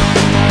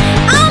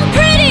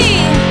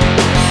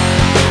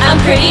 I'm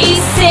pretty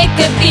sick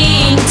of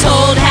being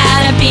told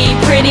how to be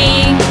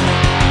pretty.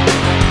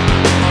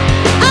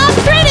 I'm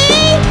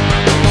pretty.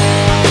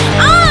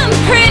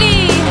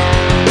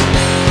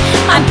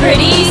 I'm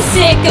pretty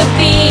sick of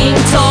being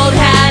told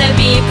how to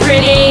be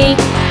pretty.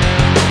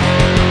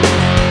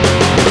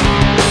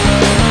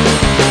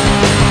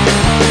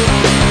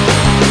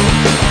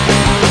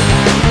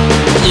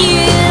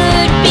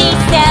 You'd be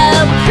so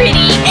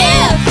pretty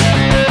if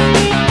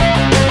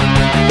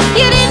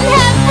you didn't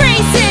have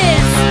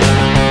braces.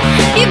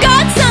 You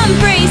got some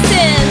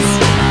braces.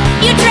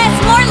 You dress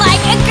more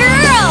like a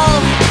girl.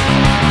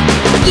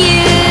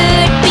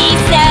 You'd be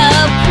so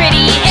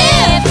pretty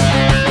if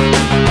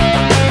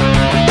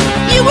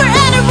you were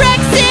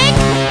anorexic.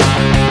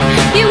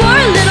 You wore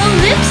a little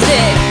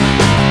lipstick.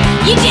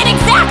 You did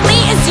exactly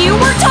as you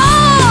were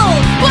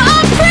told. Well,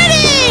 I'm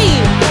pretty.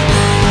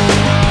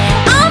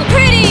 I'm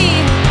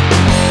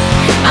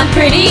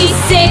pretty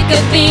sick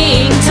of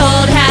being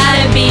told how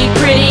to be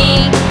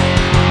pretty.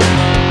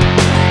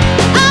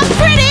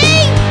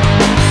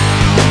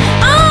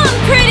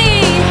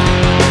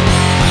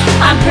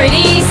 I'm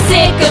pretty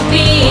sick of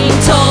being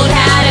told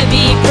how to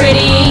be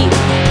pretty.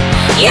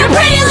 You're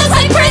pretty looks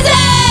like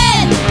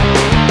prison!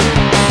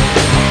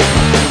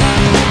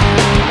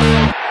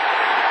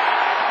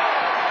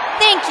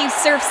 Thank you,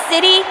 Surf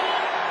City.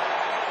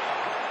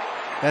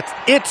 That's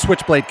it,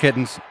 Switchblade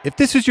Kittens. If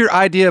this is your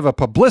idea of a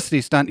publicity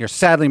stunt, you're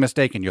sadly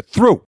mistaken. You're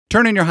through.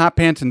 Turn in your hot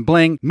pants and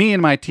bling. Me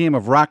and my team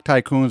of rock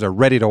tycoons are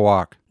ready to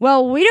walk.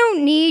 Well, we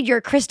don't need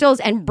your crystals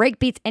and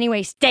breakbeats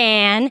anyway,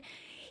 Stan.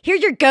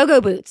 Here's your go-go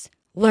boots.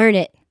 Learn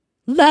it.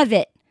 Love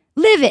it.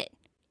 Live it.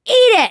 Eat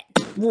it.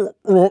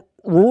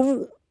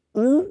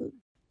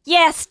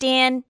 Yeah,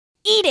 Stan.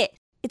 Eat it.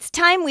 It's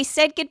time we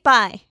said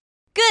goodbye.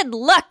 Good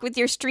luck with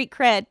your street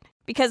cred,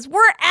 because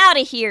we're out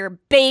of here,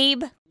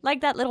 babe.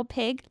 Like that little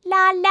pig.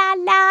 La, la,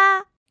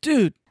 la.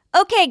 Dude.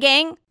 Okay,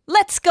 gang.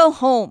 Let's go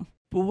home.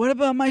 But what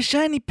about my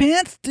shiny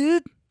pants,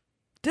 dude?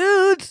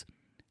 Dudes!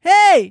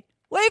 Hey!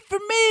 Wait for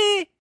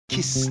me!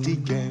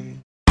 Kissy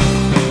gang.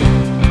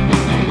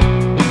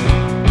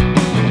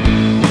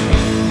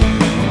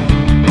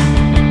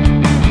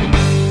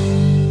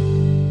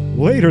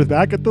 Later,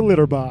 back at the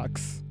litter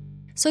box.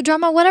 So,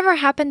 Drama, whatever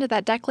happened to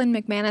that Declan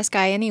McManus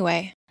guy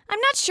anyway? I'm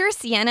not sure,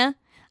 Sienna.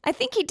 I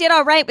think he did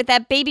all right with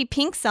that Baby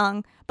Pink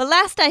song, but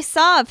last I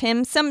saw of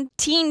him, some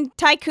teen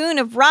tycoon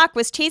of rock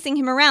was chasing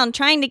him around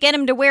trying to get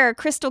him to wear a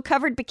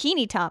crystal-covered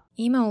bikini top.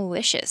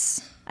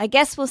 Emo-licious. I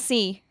guess we'll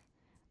see.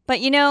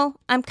 But you know,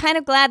 I'm kind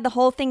of glad the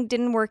whole thing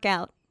didn't work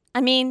out.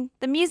 I mean,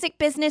 the music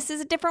business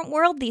is a different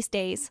world these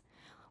days.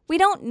 We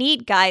don't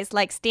need guys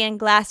like Stan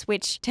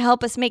Glasswitch to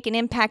help us make an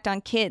impact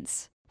on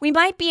kids. We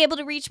might be able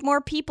to reach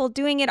more people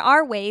doing it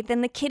our way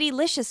than the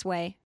Kittylicious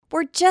way.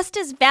 We're just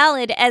as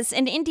valid as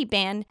an indie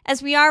band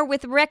as we are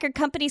with a record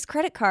company's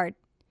credit card.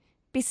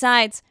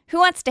 Besides, who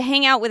wants to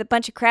hang out with a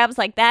bunch of crabs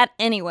like that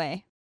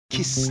anyway?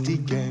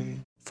 Kissy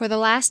gang. For the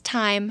last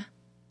time,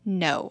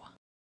 no.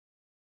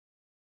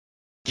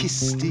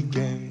 Kissy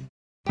gang.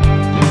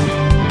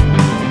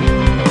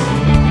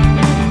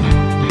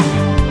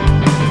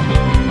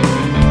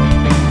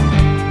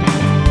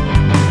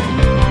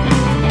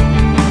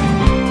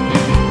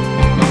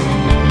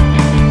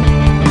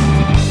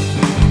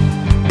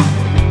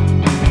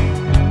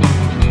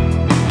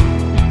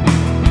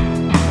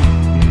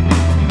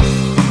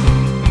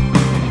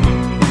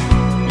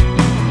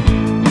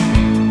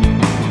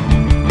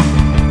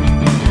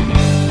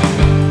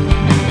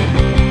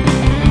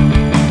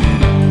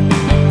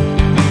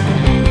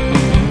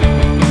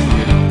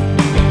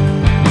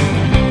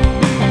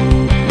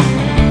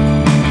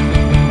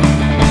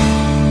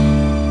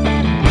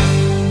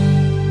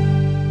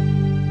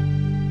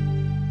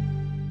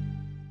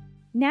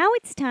 Now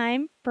it's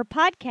time for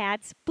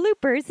Podcats,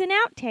 bloopers, and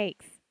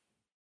outtakes.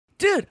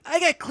 Dude, I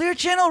got Clear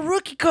Channel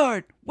rookie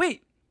card.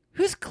 Wait,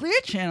 who's Clear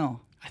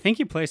Channel? I think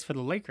he plays for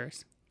the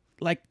Lakers.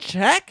 Like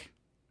Shaq?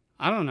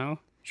 I don't know.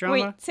 Drama?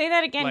 Wait, say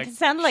that again. Like It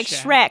sounded like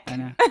Shaq. Shrek. I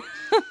know.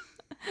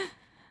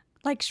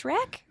 Like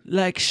Shrek?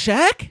 Like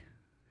Shaq?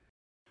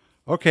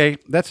 Okay,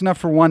 that's enough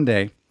for one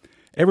day.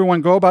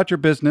 Everyone go about your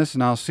business,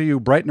 and I'll see you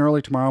bright and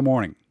early tomorrow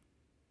morning.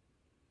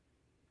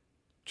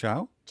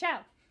 Ciao?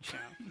 Ciao.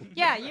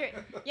 Yeah,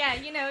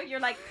 you're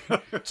like,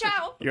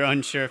 ciao. You're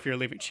unsure if you're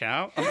leaving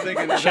Chow? I'm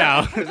thinking,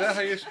 Ciao. Is that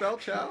how you spell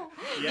ciao?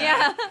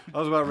 Yeah. I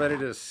was about ready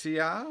to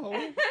ciao.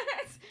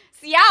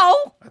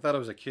 Ciao. I thought it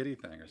was a kitty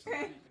thing or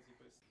something.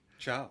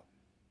 Ciao.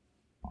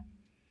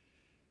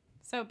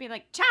 So it'd be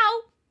like, ciao.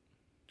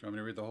 Do you want me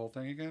to read the whole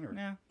thing again? Or?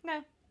 No,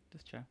 No.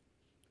 just Ciao.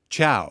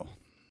 Ciao.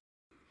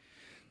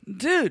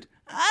 Dude,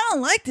 I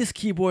don't like this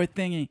keyboard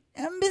thingy.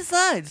 And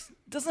besides,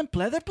 doesn't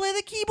Pleather play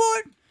the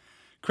keyboard?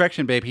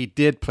 Correction, babe. He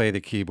did play the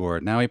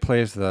keyboard. Now he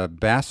plays the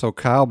basso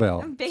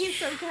cowbell.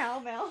 Basso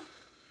cowbell.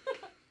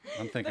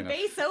 I'm thinking The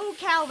of basso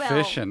cowbell.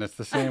 fishing. It's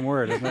the same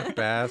word, isn't it?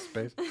 Bass,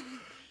 bass. All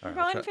We're right,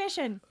 going okay.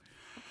 fishing.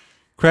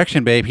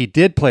 Correction, babe. He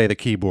did play the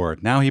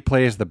keyboard. Now he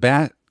plays the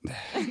bass. Now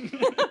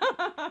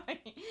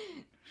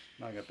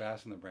I got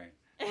bass in the brain.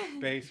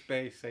 Bass,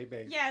 say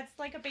bass. Yeah, it's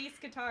like a bass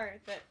guitar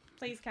that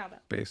plays cowbell.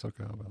 Basso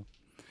cowbell.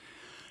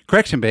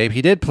 Correction, babe.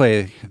 He did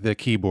play the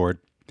keyboard.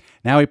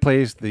 Now he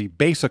plays the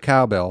basso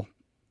cowbell.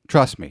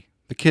 Trust me,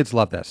 the kids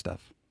love that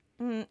stuff.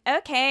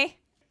 Okay.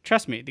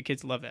 Trust me, the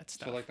kids love that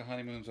stuff. So like the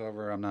honeymoon's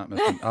over, I'm not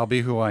missing. I'll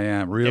be who I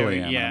am,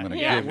 really am. Yeah, I'm gonna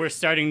yeah. give We're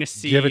starting to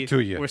see. give it to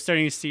you. We're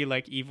starting to see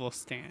like evil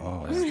Stan.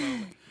 Oh, yeah.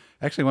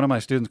 Actually, one of my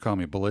students called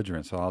me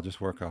belligerent, so I'll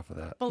just work off of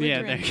that.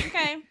 Yeah, Belligerent.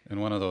 Okay. In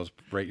one of those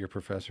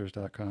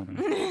rateyourprofessors.com.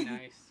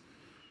 Nice.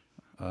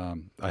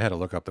 I had to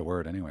look up the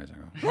word anyways. I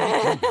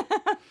go,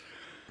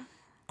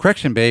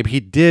 correction, babe. He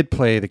did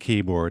play the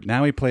keyboard.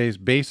 Now he plays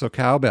basso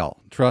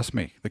cowbell. Trust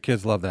me, the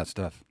kids love that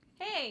stuff.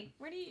 Hey,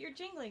 you're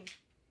jingling.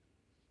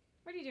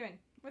 What are you doing?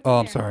 What's Oh, in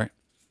I'm there? sorry.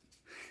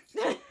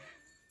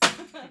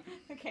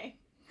 Okay.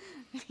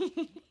 have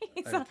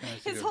a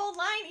tendency His to- whole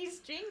line, he's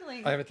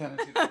jingling. I have a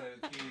tendency to play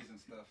the keys and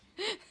stuff.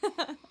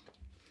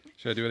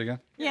 Should I do it again?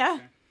 Yeah.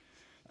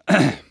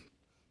 I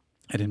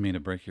didn't mean to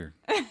break your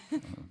thing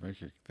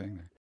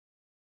there.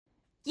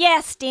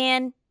 Yeah,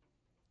 Stan.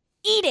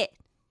 Eat it.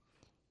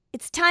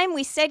 It's time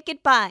we said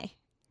goodbye.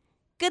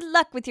 Good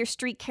luck with your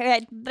street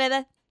cred. Blah,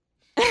 blah.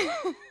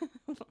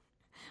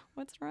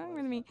 What's wrong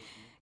with me?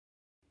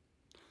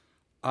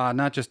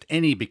 Not just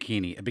any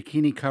bikini. A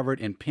bikini covered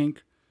in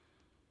pink.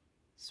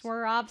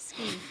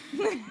 Swarovski.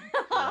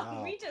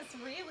 Oh, we just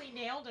really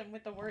nailed him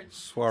with the word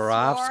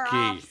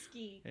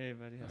Swarovski.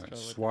 Everybody has trouble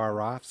with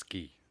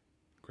Swarovski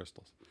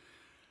crystals.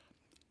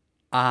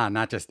 Ah,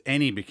 not just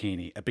any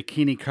bikini. A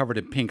bikini covered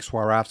in pink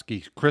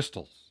Swarovski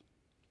crystals.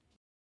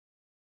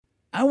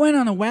 I went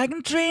on a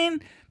wagon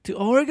train to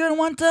Oregon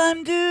one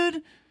time,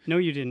 dude. No,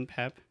 you didn't,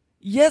 Pep.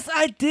 Yes,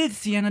 I did,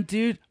 Sienna,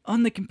 dude,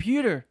 on the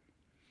computer.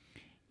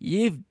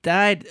 You've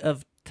died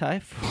of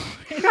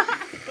typhoid.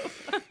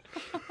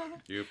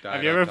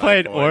 Have you ever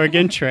played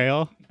Oregon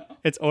Trail?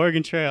 It's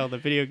Oregon Trail, the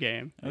video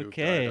game.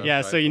 Okay.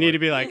 Yeah, so you need to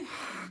be like,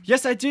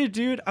 yes, I did,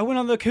 dude. I went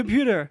on the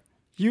computer.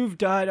 You've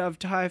died of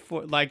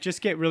typhoid. Like,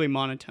 just get really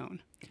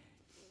monotone.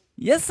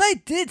 Yes, I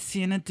did,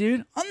 Sienna,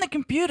 dude, on the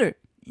computer.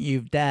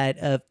 You've died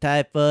of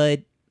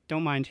typhoid.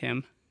 Don't mind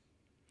him.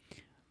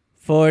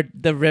 Ford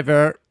the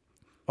river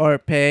or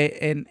pay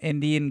an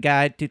Indian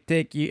guide to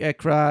take you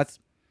across.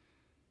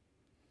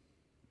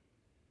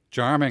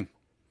 Charming.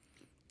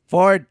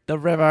 Ford the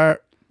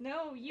river.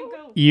 No, you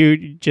go.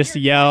 You just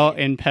yell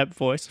in Pep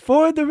voice,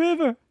 Ford the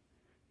river.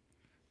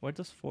 What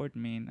does Ford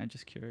mean? I'm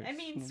just curious. It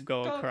means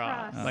Go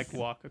across. across. Like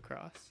walk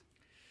across.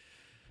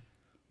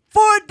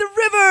 Ford the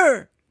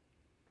river!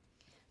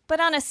 But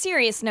on a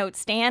serious note,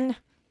 Stan.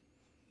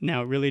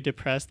 Now really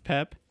depressed,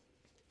 Pep.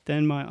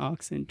 Then my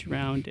oxen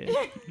drowned it.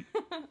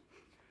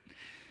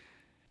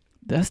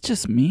 That's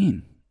just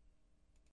mean.